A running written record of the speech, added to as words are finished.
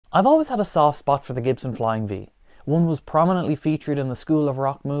I've always had a soft spot for the Gibson Flying V. One was prominently featured in the School of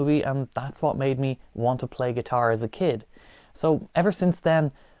Rock movie, and that's what made me want to play guitar as a kid. So ever since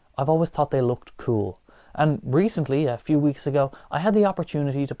then, I've always thought they looked cool. And recently, a few weeks ago, I had the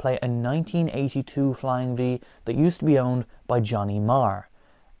opportunity to play a 1982 Flying V that used to be owned by Johnny Marr.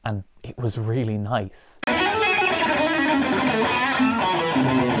 And it was really nice.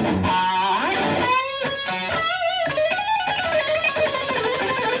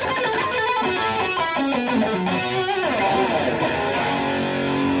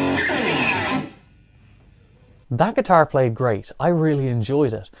 That guitar played great. I really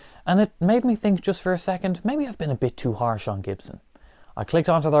enjoyed it. And it made me think just for a second, maybe I've been a bit too harsh on Gibson. I clicked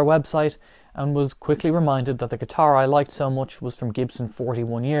onto their website and was quickly reminded that the guitar I liked so much was from Gibson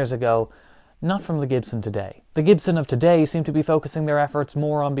 41 years ago, not from the Gibson today. The Gibson of today seem to be focusing their efforts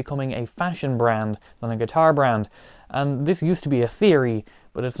more on becoming a fashion brand than a guitar brand. And this used to be a theory,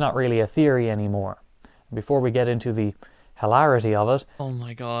 but it's not really a theory anymore. Before we get into the hilarity of it. Oh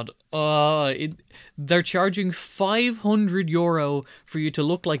my god. They're charging €500 for you to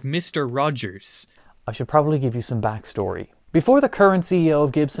look like Mr. Rogers. I should probably give you some backstory. Before the current CEO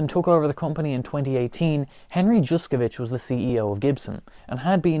of Gibson took over the company in 2018, Henry Juskovich was the CEO of Gibson, and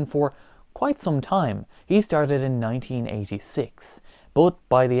had been for quite some time. He started in 1986. But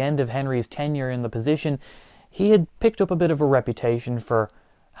by the end of Henry's tenure in the position, he had picked up a bit of a reputation for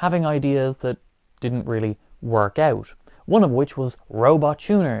having ideas that didn't really work out. One of which was robot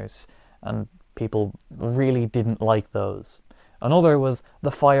tuners, and people really didn't like those. Another was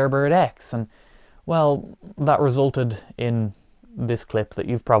the Firebird X, and well, that resulted in this clip that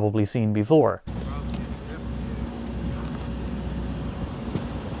you've probably seen before.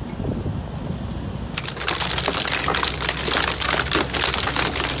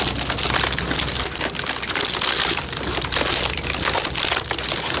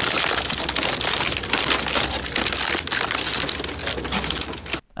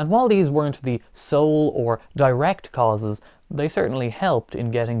 And while these weren't the sole or direct causes, they certainly helped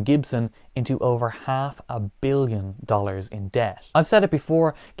in getting Gibson into over $500 million in debt. I've said it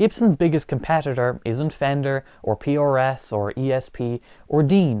before, Gibson's biggest competitor isn't Fender or PRS or ESP or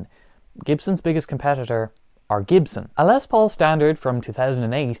Dean. Gibson's biggest competitor are Gibson. A Les Paul Standard from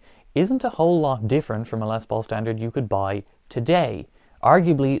 2008 isn't a whole lot different from a Les Paul Standard you could buy today.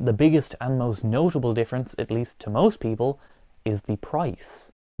 Arguably, the biggest and most notable difference, at least to most people, is the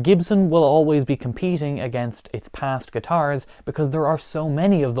price. Gibson will always be competing against its past guitars because there are so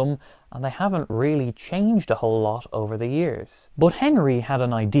many of them and they haven't really changed a whole lot over the years. But Henry had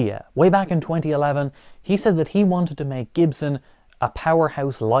an idea. Way back in 2011, he said that he wanted to make Gibson a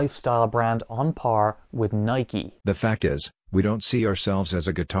powerhouse lifestyle brand on par with Nike. The fact is, we don't see ourselves as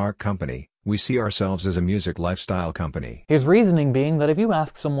a guitar company, we see ourselves as a music lifestyle company. His reasoning being that if you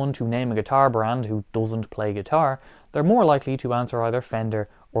ask someone to name a guitar brand who doesn't play guitar, they're more likely to answer either Fender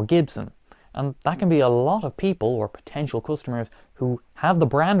or Gibson. And that can be a lot of people or potential customers who have the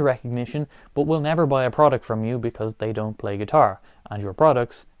brand recognition but will never buy a product from you because they don't play guitar, and your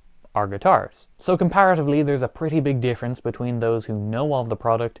products are guitars. So comparatively, there's a pretty big difference between those who know of the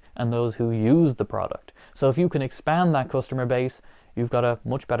product and those who use the product. So if you can expand that customer base, you've got a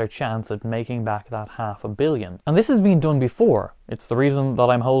much better chance at making back that $500 million. And this has been done before. It's the reason that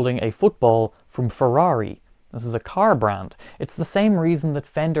I'm holding a football from Ferrari. This is a car brand. It's the same reason that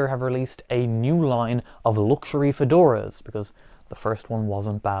Fender have released a new line of luxury fedoras, because the first one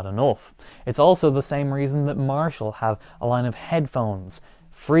wasn't bad enough. It's also the same reason that Marshall have a line of headphones,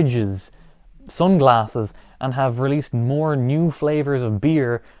 fridges, sunglasses, and have released more new flavors of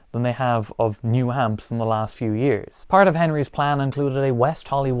beer than they have of new amps in the last few years. Part of Henry's plan included a West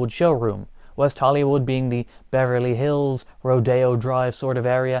Hollywood showroom. West Hollywood being the Beverly Hills, Rodeo Drive sort of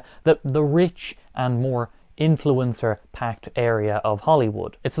area, the rich and more influencer-packed area of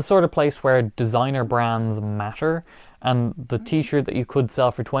Hollywood. It's the sort of place where designer brands matter, and the t-shirt that you could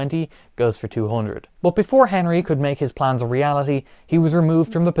sell for 20 goes for 200. But before Henry could make his plans a reality, he was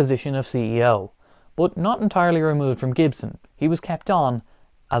removed from the position of CEO. But not entirely removed from Gibson. He was kept on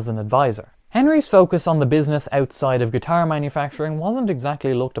as an advisor. Henry's focus on the business outside of guitar manufacturing wasn't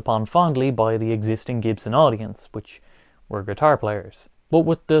exactly looked upon fondly by the existing Gibson audience, which were guitar players. But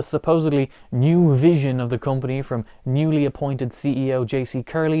with the supposedly new vision of the company from newly appointed CEO JC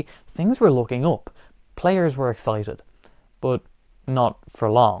Curley, things were looking up. Players were excited, but not for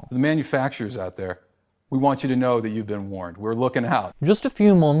long. The manufacturers out there, we want you to know that you've been warned. We're looking out. Just a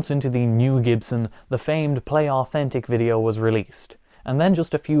few months into the new Gibson, the famed Play Authentic video was released. and then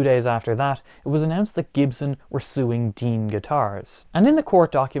just a few days after that, it was announced that Gibson were suing Dean Guitars. And in the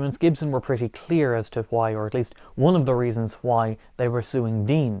court documents, Gibson were pretty clear as to why, or at least one of the reasons why they were suing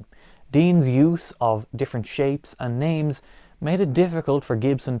Dean. Dean's use of different shapes and names made it difficult for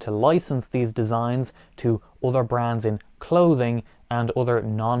Gibson to license these designs to other brands in clothing and other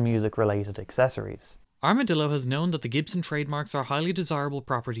non-music related accessories. Armadillo has known that the Gibson trademarks are highly desirable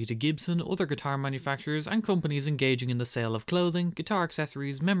property to Gibson, other guitar manufacturers, and companies engaging in the sale of clothing, guitar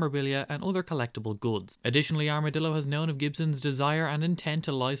accessories, memorabilia, and other collectible goods. Additionally, Armadillo has known of Gibson's desire and intent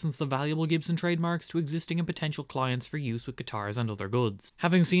to license the valuable Gibson trademarks to existing and potential clients for use with guitars and other goods.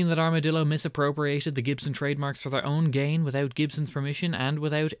 Having seen that Armadillo misappropriated the Gibson trademarks for their own gain without Gibson's permission and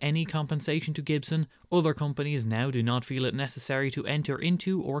without any compensation to Gibson, other companies now do not feel it necessary to enter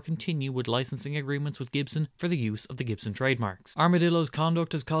into or continue with licensing agreements with Gibson for the use of the Gibson trademarks. Armadillo's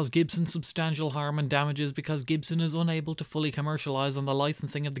conduct has caused Gibson substantial harm and damages because Gibson is unable to fully commercialise on the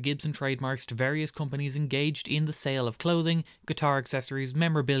licensing of the Gibson trademarks to various companies engaged in the sale of clothing, guitar accessories,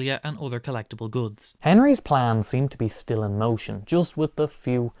 memorabilia, and other collectible goods. Henry's plan seemed to be still in motion, just with a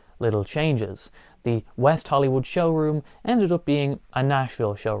few little changes. The West Hollywood showroom ended up being a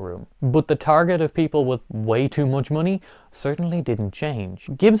Nashville showroom, but the target of people with way too much money certainly didn't change.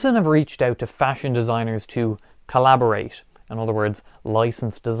 Gibson have reached out to fashion designers to collaborate, in other words,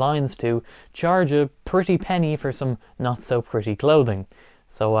 license designs to charge a pretty penny for some not so pretty clothing.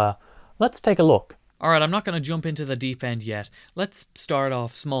 So let's take a look. Alright, I'm not going to jump into the deep end yet. Let's start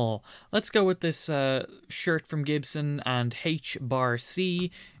off small. Let's go with this shirt from Gibson and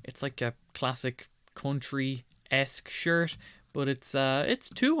H-bar-C. It's like a classic country-esque shirt, but it's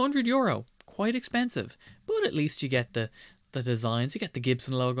 €200. Quite expensive, but at least you get the designs. You get the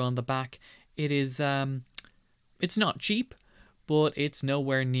Gibson logo on the back. It is, it's not cheap, but it's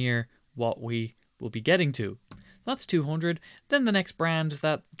nowhere near what we will be getting to. That's 200. Then the next brand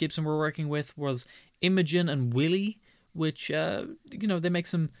that Gibson were working with was Imogen and Willie, which, you know, they make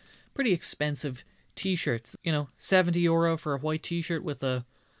some pretty expensive t-shirts. You know, €70 for a white t-shirt with a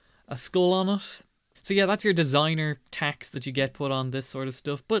skull on it. So yeah, that's your designer tax that you get put on this sort of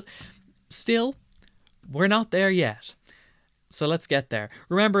stuff. But still, we're not there yet. So let's get there.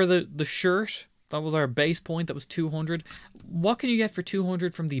 Remember the shirt? That was our base point. That was 200. What can you get for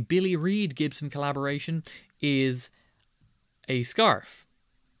 200 from the Billy Reed Gibson collaboration is a scarf.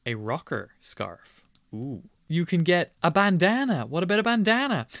 A rocker scarf. Ooh. You can get a bandana. What about a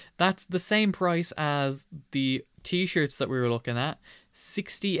bandana? That's the same price as the t-shirts that we were looking at.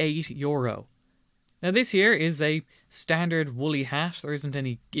 €68. Now this here is a standard woolly hat. There isn't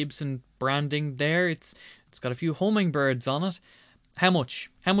any Gibson branding there. It's got a few hummingbirds on it. How much?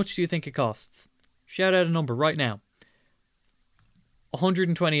 How much do you think it costs? Shout out a number right now.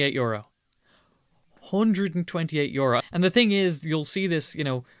 €128. €128. And the thing is, you'll see this, you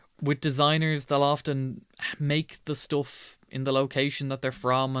know, with designers, they'll often make the stuff in the location that they're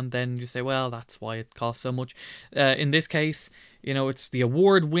from, and then you say, well, that's why it costs so much. In this case, you know, it's the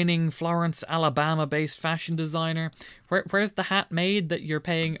award-winning Florence, Alabama-based fashion designer. Where's the hat made that you're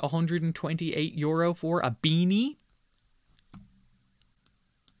paying €128 for? A beanie?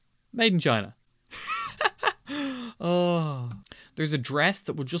 Made in China. Oh, there's a dress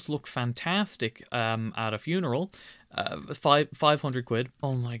that would just look fantastic at a funeral. 500 quid.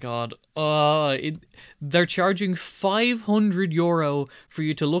 Oh my god. They're charging €500 for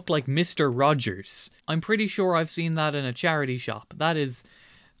you to look like Mr. Rogers. I'm pretty sure I've seen that in a charity shop. That is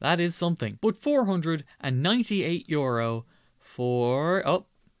something. But €498 for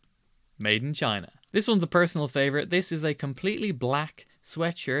made in China. This one's a personal favorite. This is a completely black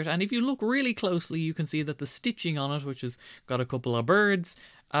sweatshirt, and if you look really closely you can see that the stitching on it, which has got a couple of birds,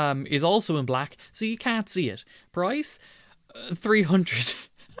 is also in black, so you can't see it. Price? 300.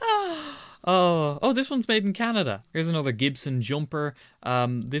 Oh, this one's made in Canada. Here's another Gibson jumper.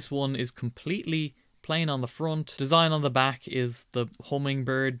 This one is completely plain on the front. Design on the back is the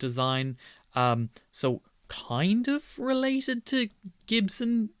hummingbird design. So kind of related to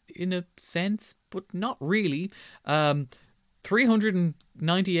Gibson in a sense, but not really.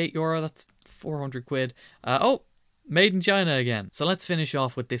 €398, that's 400 quid. Made in China again. So let's finish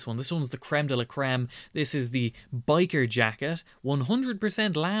off with this one. This one's the creme de la creme. This is the biker jacket,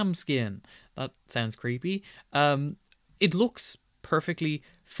 100% lambskin. That sounds creepy. It looks perfectly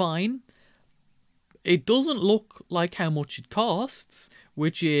fine. It doesn't look like how much it costs,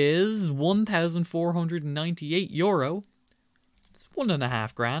 which is €1,498. It's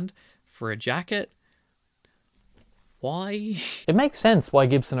 $1.5 grand for a jacket. Why? It makes sense why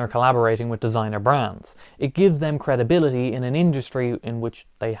Gibson are collaborating with designer brands. It gives them credibility in an industry in which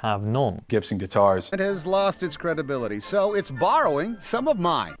they have none. Gibson guitars. It has lost its credibility, so it's borrowing some of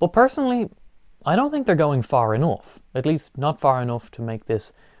mine. But personally, I don't think they're going far enough. At least not far enough to make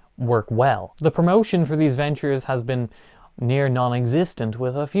this work well. The promotion for these ventures has been near non-existent,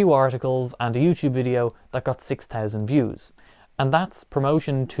 with a few articles and a YouTube video that got 6,000 views. And that's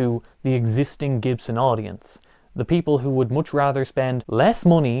promotion to the existing Gibson audience. The people who would much rather spend less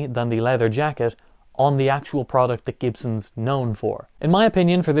money than the leather jacket on the actual product that Gibson's known for. In my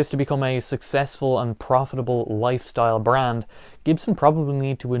opinion, for this to become a successful and profitable lifestyle brand, Gibson probably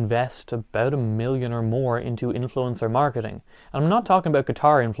need to invest about $1 million or more into influencer marketing. And I'm not talking about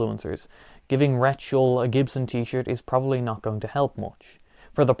guitar influencers. Giving Rachel a Gibson t-shirt is probably not going to help much.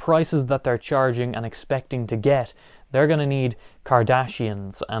 For the prices that they're charging and expecting to get, they're going to need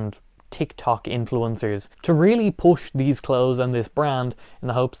Kardashians and TikTok influencers to really push these clothes and this brand in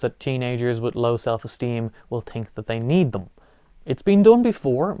the hopes that teenagers with low self-esteem will think that they need them. It's been done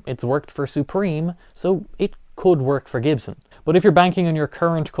before, it's worked for Supreme, so it could work for Gibson. But if you're banking on your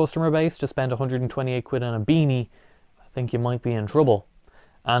current customer base to spend 128 quid on a beanie, I think you might be in trouble.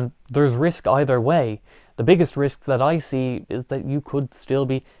 And there's risk either way. The biggest risk that I see is that you could still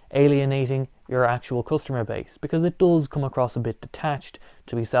be alienating your actual customer base, because it does come across a bit detached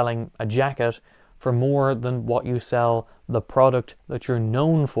to be selling a jacket for more than what you sell the product that you're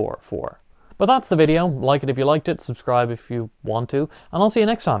known for. But that's the video. Like it if you liked it, subscribe if you want to, and I'll see you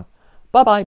next time. Bye bye!